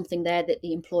that there's something there that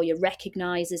the employer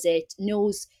recognises it,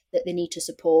 knows that they need to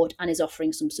support and is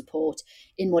offering some support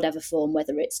in whatever form,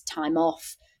 whether it's time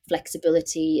off,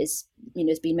 flexibility, has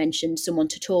been mentioned, someone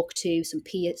to talk to, some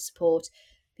peer support.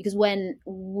 Because when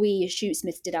we as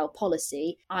Shootmith did our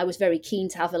policy, I was very keen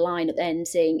to have a line at the end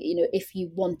saying, if you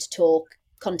want to talk,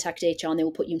 contact HR and they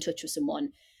will put you in touch with someone.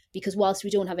 Because whilst we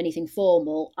don't have anything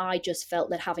formal, I just felt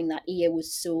that having that ear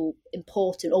was so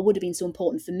important, or would have been so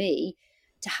important for me,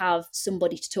 to have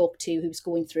somebody to talk to who was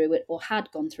going through it or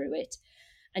had gone through it.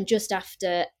 And just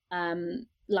after,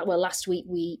 last week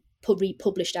we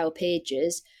republished our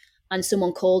pages, and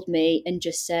someone called me and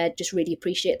just said, just really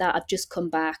appreciate that. I've just come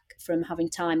back from having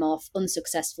time off,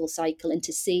 unsuccessful cycle, and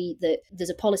to see that there's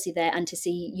a policy there and to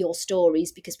see your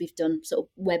stories, because we've done sort of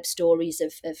web stories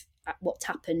of what's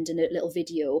happened in a little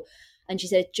video. And she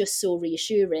said, just so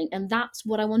reassuring. And that's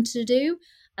what I wanted to do.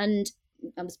 And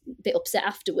I was a bit upset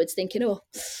afterwards thinking,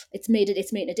 it's made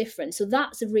a difference. So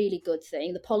that's a really good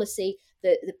thing. The policy,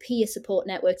 the peer support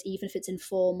networks, even if it's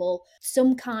informal,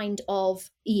 some kind of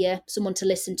ear, someone to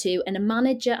listen to. And a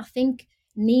manager, I think,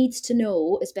 needs to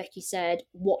know, as Becky said,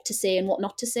 what to say and what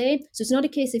not to say. So it's not a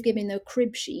case of giving them a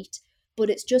crib sheet,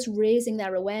 but it's just raising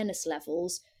their awareness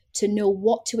levels to know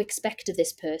what to expect of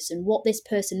this person, what this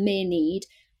person may need,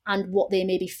 and what they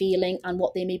may be feeling and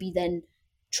what they may be then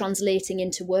translating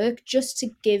into work, just to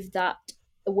give that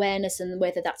awareness, and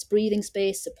whether that's breathing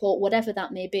space, support, whatever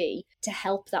that may be, to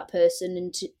help that person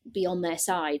and to be on their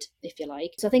side, if you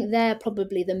like. So I think they're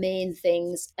probably the main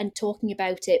things, and talking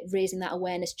about it, raising that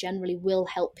awareness generally will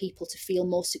help people to feel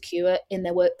more secure in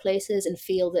their workplaces and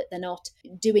feel that they're not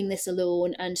doing this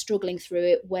alone and struggling through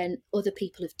it when other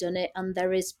people have done it and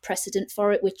there is precedent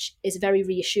for it, which is very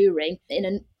reassuring in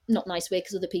a not nice way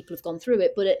because other people have gone through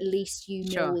it, but at least you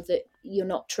know Sure. that you're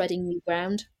not treading new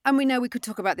ground. And we know we could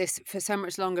talk about this for so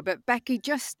much longer, but Becky,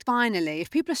 just finally, if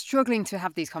people are struggling to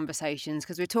have these conversations,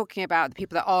 because we're talking about the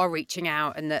people that are reaching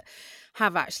out and that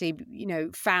have actually,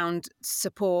 found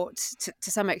support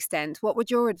to some extent, what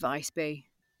would your advice be?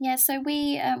 Yeah, so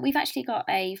we've actually got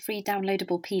a free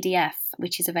downloadable PDF,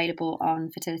 which is available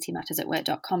on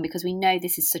fertilitymattersatwork.com, because we know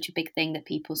this is such a big thing that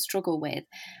people struggle with.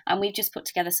 And we've just put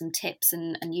together some tips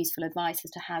and useful advice as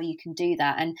to how you can do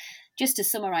that. And just to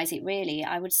summarise it really,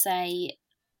 I would say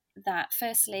that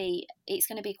firstly, it's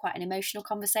going to be quite an emotional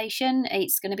conversation.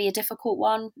 It's going to be a difficult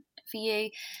one for you.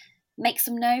 make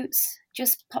some notes,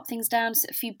 just pop things down,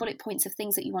 a few bullet points of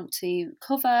things that you want to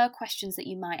cover, questions that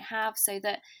you might have, so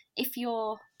that if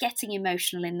you're getting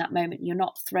emotional in that moment, you're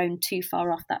not thrown too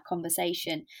far off that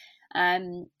conversation,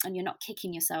 and you're not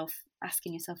kicking yourself,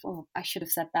 asking yourself, oh, I should have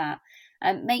said that.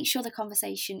 Make sure the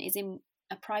conversation is in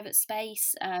a private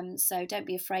space, so don't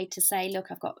be afraid to say, look,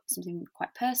 I've got something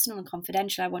quite personal and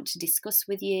confidential I want to discuss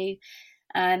with you.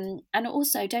 And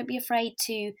also, don't be afraid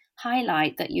to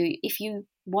highlight that if you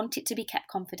want it to be kept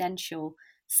confidential,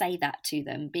 say that to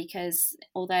them, because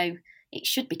although it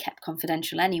should be kept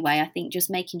confidential anyway, I think just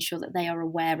making sure that they are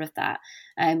aware of that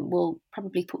will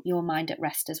probably put your mind at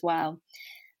rest as well.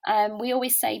 We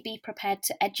always say be prepared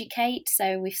to educate.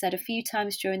 So we've said a few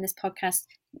times during this podcast,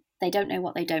 they don't know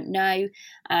what they don't know.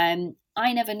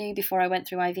 I never knew before I went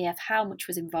through IVF how much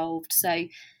was involved. So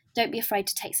don't be afraid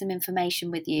to take some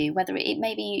information with you, whether it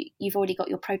maybe you've already got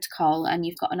your protocol and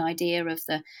you've got an idea of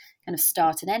the kind of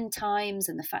start and end times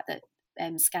and the fact that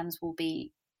scans will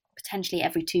be potentially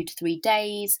every 2 to 3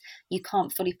 days. You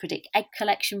can't fully predict egg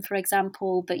collection, for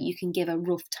example, but you can give a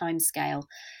rough time scale.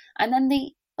 And then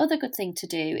the other good thing to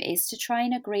do is to try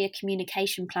and agree a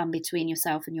communication plan between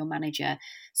yourself and your manager,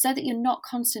 so that you're not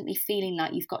constantly feeling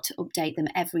like you've got to update them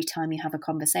every time you have a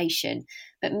conversation,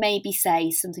 but maybe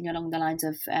say something along the lines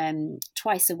of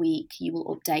twice a week you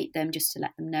will update them just to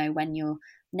let them know when you're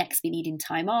next be needing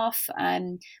time off.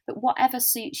 But whatever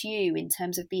suits you in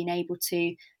terms of being able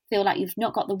to feel like you've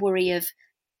not got the worry of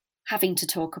having to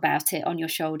talk about it on your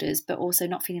shoulders, but also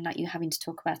not feeling like you're having to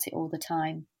talk about it all the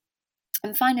time.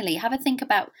 And finally, have a think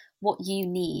about what you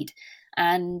need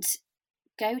and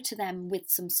go to them with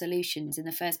some solutions in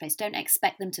the first place. Don't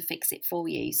expect them to fix it for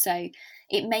you. So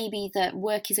it may be that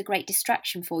work is a great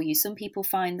distraction for you. Some people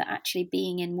find that actually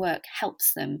being in work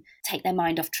helps them take their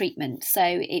mind off treatment. So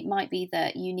it might be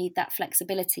that you need that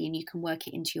flexibility and you can work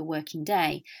it into your working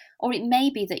day. Or it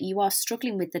may be that you are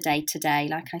struggling with the day-to-day.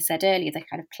 Like I said earlier, they're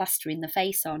kind of plastering the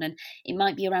face on, and it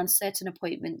might be around certain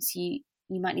appointments you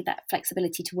might need that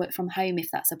flexibility to work from home if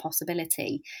that's a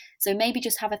possibility. So maybe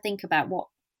just have a think about what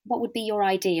would be your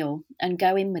ideal and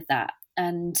go in with that.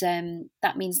 And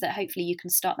that means that hopefully you can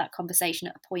start that conversation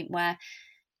at a point where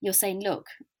you're saying, look,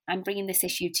 I'm bringing this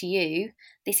issue to you.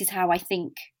 This is how I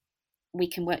think we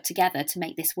can work together to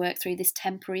make this work through this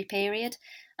temporary period.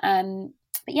 But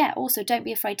yeah, also don't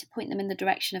be afraid to point them in the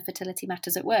direction of Fertility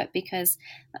Matters at Work, because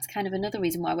that's kind of another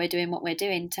reason why we're doing what we're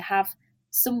doing, to have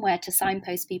somewhere to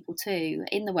signpost people to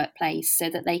in the workplace so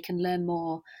that they can learn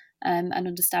more and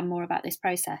understand more about this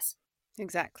process.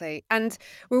 Exactly. And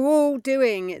we're all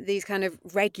doing these kind of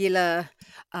regular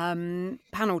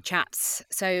panel chats.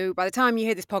 So by the time you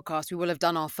hear this podcast, we will have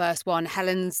done our first one.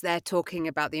 Helen's there talking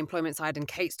about the employment side and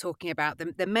Kate's talking about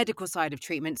the medical side of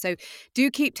treatment. So do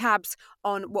keep tabs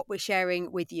on what we're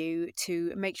sharing with you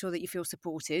to make sure that you feel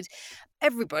supported.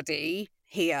 Everybody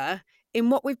here, in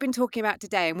what we've been talking about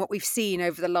today and what we've seen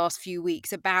over the last few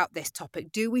weeks about this topic,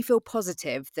 do we feel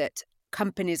positive that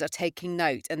companies are taking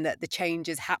note and that the change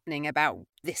is happening about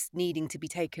this needing to be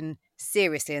taken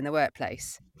seriously in the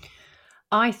workplace?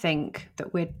 I think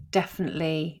that we're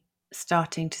definitely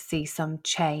starting to see some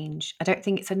change. I don't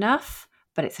think it's enough,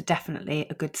 but it's definitely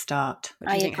a good start.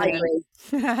 I agree.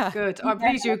 Good. I'm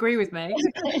pleased you agree with me.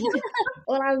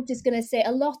 Well, I was just going to say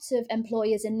a lot of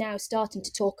employers are now starting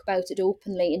to talk about it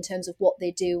openly in terms of what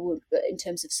they do, in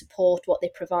terms of support, what they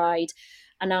provide.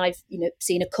 And I've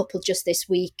seen a couple just this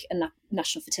week, and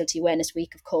National Fertility Awareness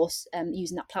Week, of course,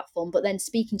 using that platform. But then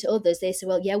speaking to others, they say,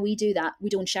 well, yeah, we do that. We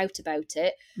don't shout about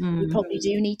it. We probably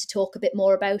do need to talk a bit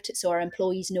more about it so our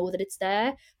employees know that it's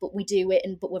there, but we do it,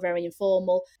 but we're very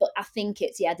informal. But I think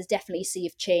there's definitely a sea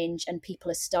of change and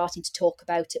people are starting to talk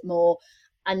about it more,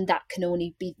 and that can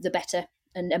only be the better.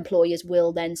 And employers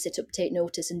will then sit up, take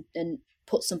notice and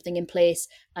put something in place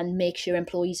and make sure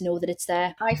employees know that it's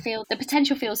there. I feel the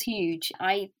potential feels huge.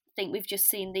 I think we've just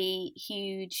seen the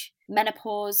huge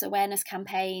menopause awareness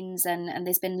campaigns and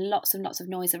there's been lots and lots of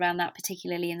noise around that,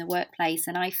 particularly in the workplace.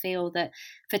 And I feel that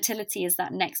fertility is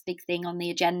that next big thing on the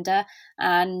agenda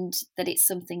and that it's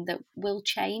something that will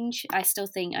change. I still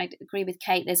think, I agree with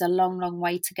Kate, there's a long, long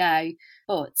way to go,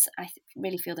 but I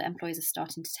really feel that employers are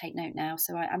starting to take note now.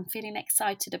 So I'm feeling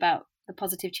excited about the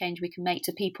positive change we can make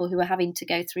to people who are having to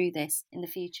go through this in the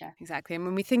future. Exactly. And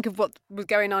when we think of what was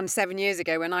going on 7 years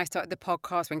ago, when I started the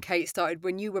podcast, when Kate started,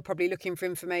 when you were probably looking for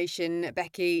information,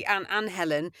 Becky and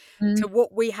Helen, to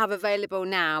what we have available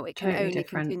now, it can Totally only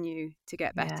different. continue to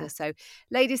get better. Yeah. So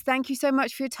ladies, thank you so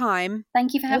much for your time.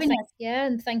 Thank you for having us. Yeah,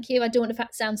 and thank you. I don't want to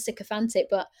sound sycophantic,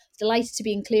 but delighted to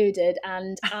be included.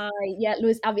 And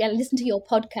Louise, I listen to your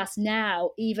podcast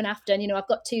now, even after, and I've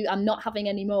got two, I'm not having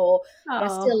any more, but I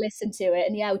still listen to it.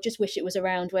 And I just wish it was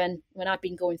around when I've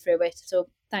been going through it. So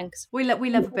thanks. We love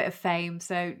a bit of fame,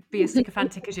 so be as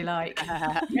sycophantic as you like.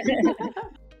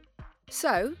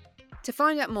 So, to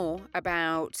find out more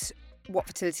about what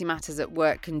Fertility Matters at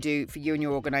Work can do for you and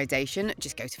your organisation,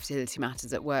 just go to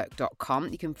fertilitymattersatwork.com.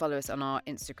 You can follow us on our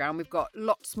Instagram. We've got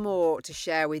lots more to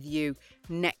share with you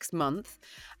next month.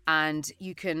 And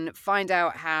you can find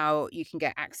out how you can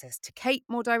get access to Kate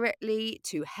more directly,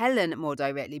 to Helen more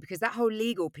directly, because that whole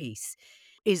legal piece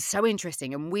is so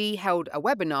interesting. And we held a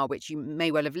webinar, which you may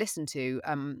well have listened to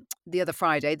the other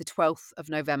Friday, the 12th of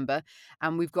November.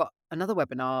 And we've got another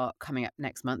webinar coming up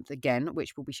next month again,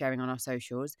 which we'll be sharing on our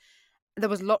socials. There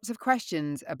was lots of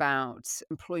questions about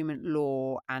employment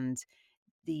law and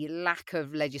the lack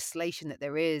of legislation that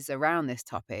there is around this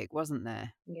topic, wasn't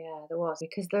there? Yeah, there was,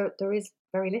 because there is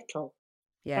very little.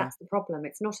 Yeah. That's the problem.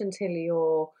 It's not until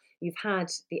you've had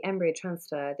the embryo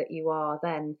transfer that you are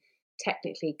then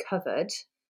technically covered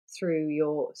through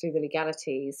the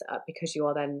legalities, because you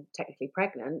are then technically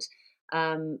pregnant.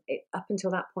 Up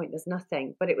until that point, there's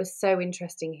nothing. But it was so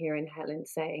interesting hearing Helen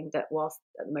saying that whilst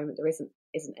at the moment there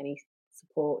isn't any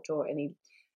support or any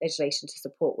legislation to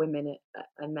support women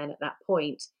and men at that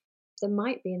point, there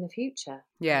might be in the future.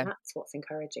 Yeah. And that's what's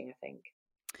encouraging, I think.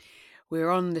 We're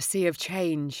on the sea of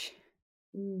change.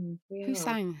 We Who are.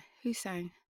 sang?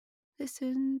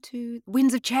 Listen to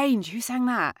Winds of Change. Who sang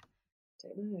that?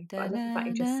 Don't know. But I love the fact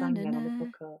you just sang that on the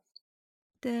podcast.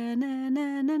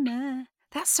 Da-na-na-na-na.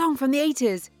 That song from the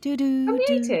 80s. Do do From the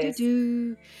do 80s?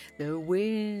 do. The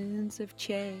winds of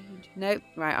change. Nope.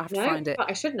 Right, I'll have to find it. But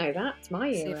I should know that. It's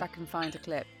my See era. if I can find a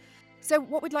clip. So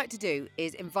what we'd like to do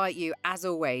is invite you, as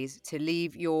always, to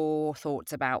leave your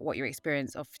thoughts about what your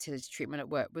experience of fertility treatment at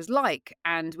work was like.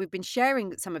 And we've been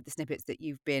sharing some of the snippets that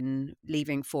you've been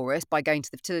leaving for us by going to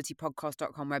the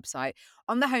fertilitypodcast.com website.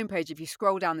 On the homepage, if you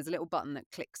scroll down, there's a little button that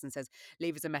clicks and says,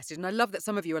 leave us a message. And I love that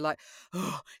some of you are like,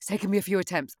 oh, it's taken me a few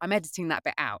attempts. I'm editing that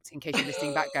bit out in case you're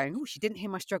listening back going, oh, she didn't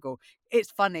hear my struggle. It's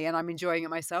funny and I'm enjoying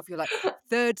it myself. You're like,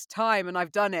 third time and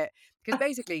I've done it. Because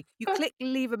basically, you click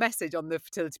leave a message on the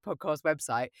Fertility Podcast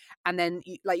website, and then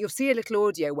you'll see a little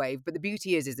audio wave. But the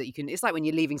beauty is that you can. It's like when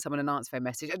you're leaving someone an answer phone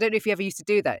message. I don't know if you ever used to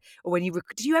do that, or when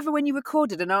did you ever when you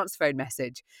recorded an answer phone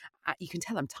message? You can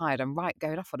tell I'm tired. I'm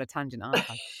going off on a tangent, aren't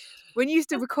I? When you used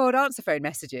to record answer phone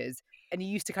messages, and you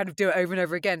used to kind of do it over and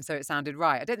over again, so it sounded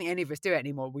right. I don't think any of us do it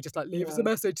anymore. We just leave us a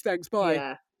message, thanks,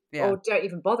 bye. Yeah. Or don't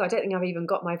even bother. I don't think I've even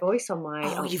got my voice on my.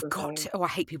 Oh, you've got to. Oh, I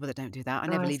hate people that don't do that. I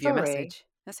never leave you a message.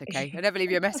 That's okay. I never leave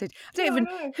you a message. I don't even.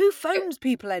 Who phones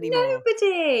people anymore?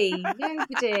 Nobody.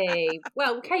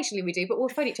 Well, occasionally we do, but we'll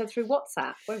phone each other through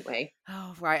WhatsApp, won't we?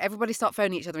 Oh, right. Everybody start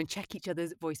phoning each other and check each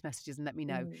other's voice messages and let me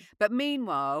know. But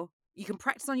meanwhile, you can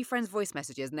practice on your friends' voice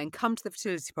messages and then come to the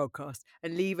Fertility Podcast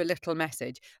and leave a little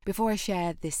message. Before I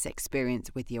share this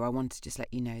experience with you, I want to just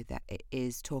let you know that it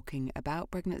is talking about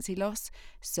pregnancy loss.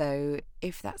 So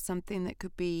if that's something that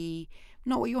could be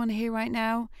not what you want to hear right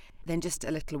now, then just a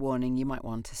little warning, you might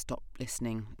want to stop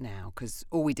listening now, because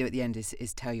all we do at the end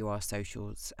is tell you our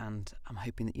socials, and I'm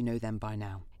hoping that you know them by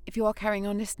now. If you are carrying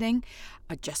on listening,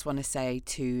 I just want to say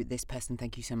to this person,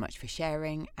 thank you so much for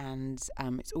sharing, and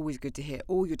it's always good to hear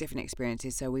all your different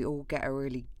experiences so we all get a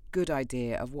really good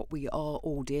idea of what we are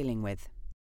all dealing with.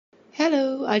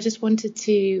 Hello, I just wanted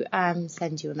to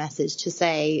send you a message to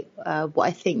say what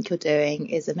I think you're doing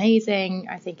is amazing.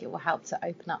 I think it will help to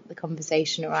open up the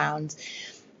conversation around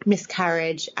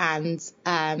miscarriage and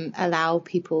allow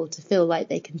people to feel like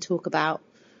they can talk about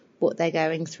what they're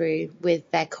going through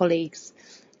with their colleagues.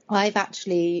 I've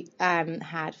actually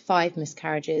had 5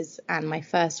 miscarriages, and my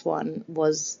first one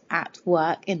was at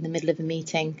work in the middle of a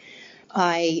meeting.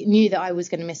 I knew that I was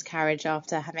going to miscarriage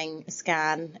after having a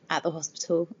scan at the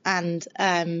hospital, and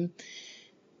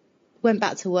went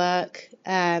back to work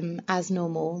as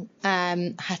normal.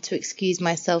 Had to excuse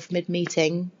myself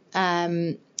mid-meeting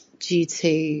due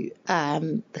to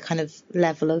the kind of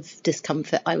level of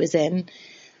discomfort I was in,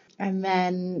 and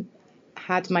then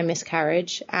had my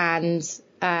miscarriage and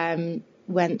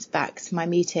went back to my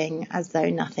meeting as though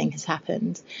nothing has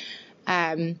happened.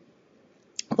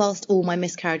 Whilst all my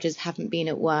miscarriages haven't been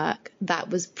at work, that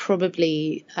was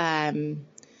probably the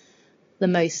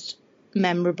most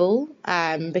memorable,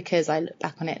 because I look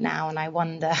back on it now and I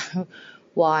wonder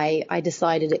why I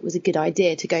decided it was a good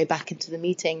idea to go back into the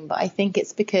meeting. But I think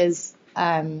it's because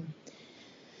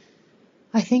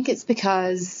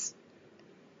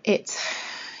it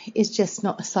is just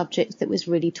not a subject that was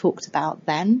really talked about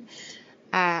then.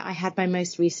 I had my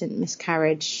most recent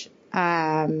miscarriage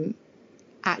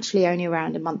actually only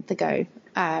around a month ago.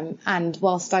 And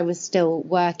whilst I was still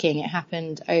working, it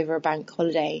happened over a bank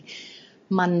holiday.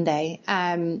 Monday.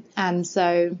 And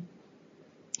so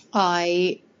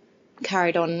I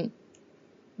carried on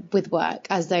with work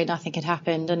as though nothing had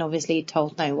happened, and obviously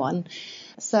told no one.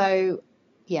 So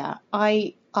yeah,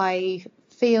 I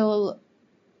feel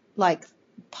like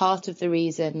part of the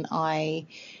reason I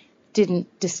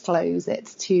didn't disclose it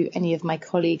to any of my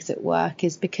colleagues at work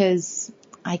is because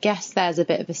I guess there's a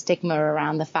bit of a stigma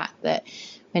around the fact that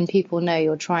when people know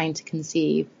you're trying to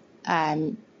conceive,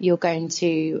 you're going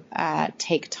to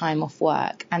take time off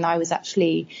work. And I was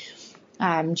actually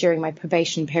during my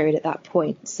probation period at that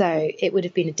point, so it would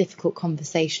have been a difficult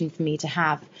conversation for me to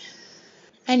have.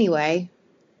 Anyway,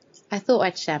 I thought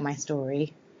I'd share my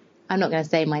story. I'm not going to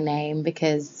say my name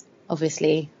because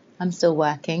obviously I'm still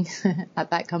working at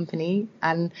that company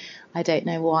and I don't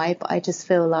know why, but I just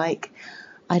feel like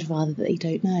I'd rather that you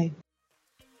don't know.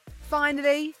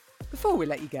 Finally, before we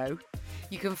let you go,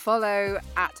 you can follow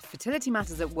at Fertility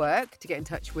Matters at Work to get in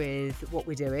touch with what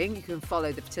we're doing. You can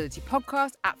follow the Fertility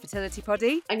Podcast at Fertility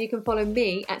Poddy. And you can follow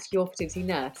me at Your Fertility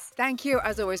Nurse. Thank you,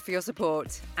 as always, for your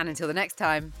support. And until the next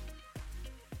time.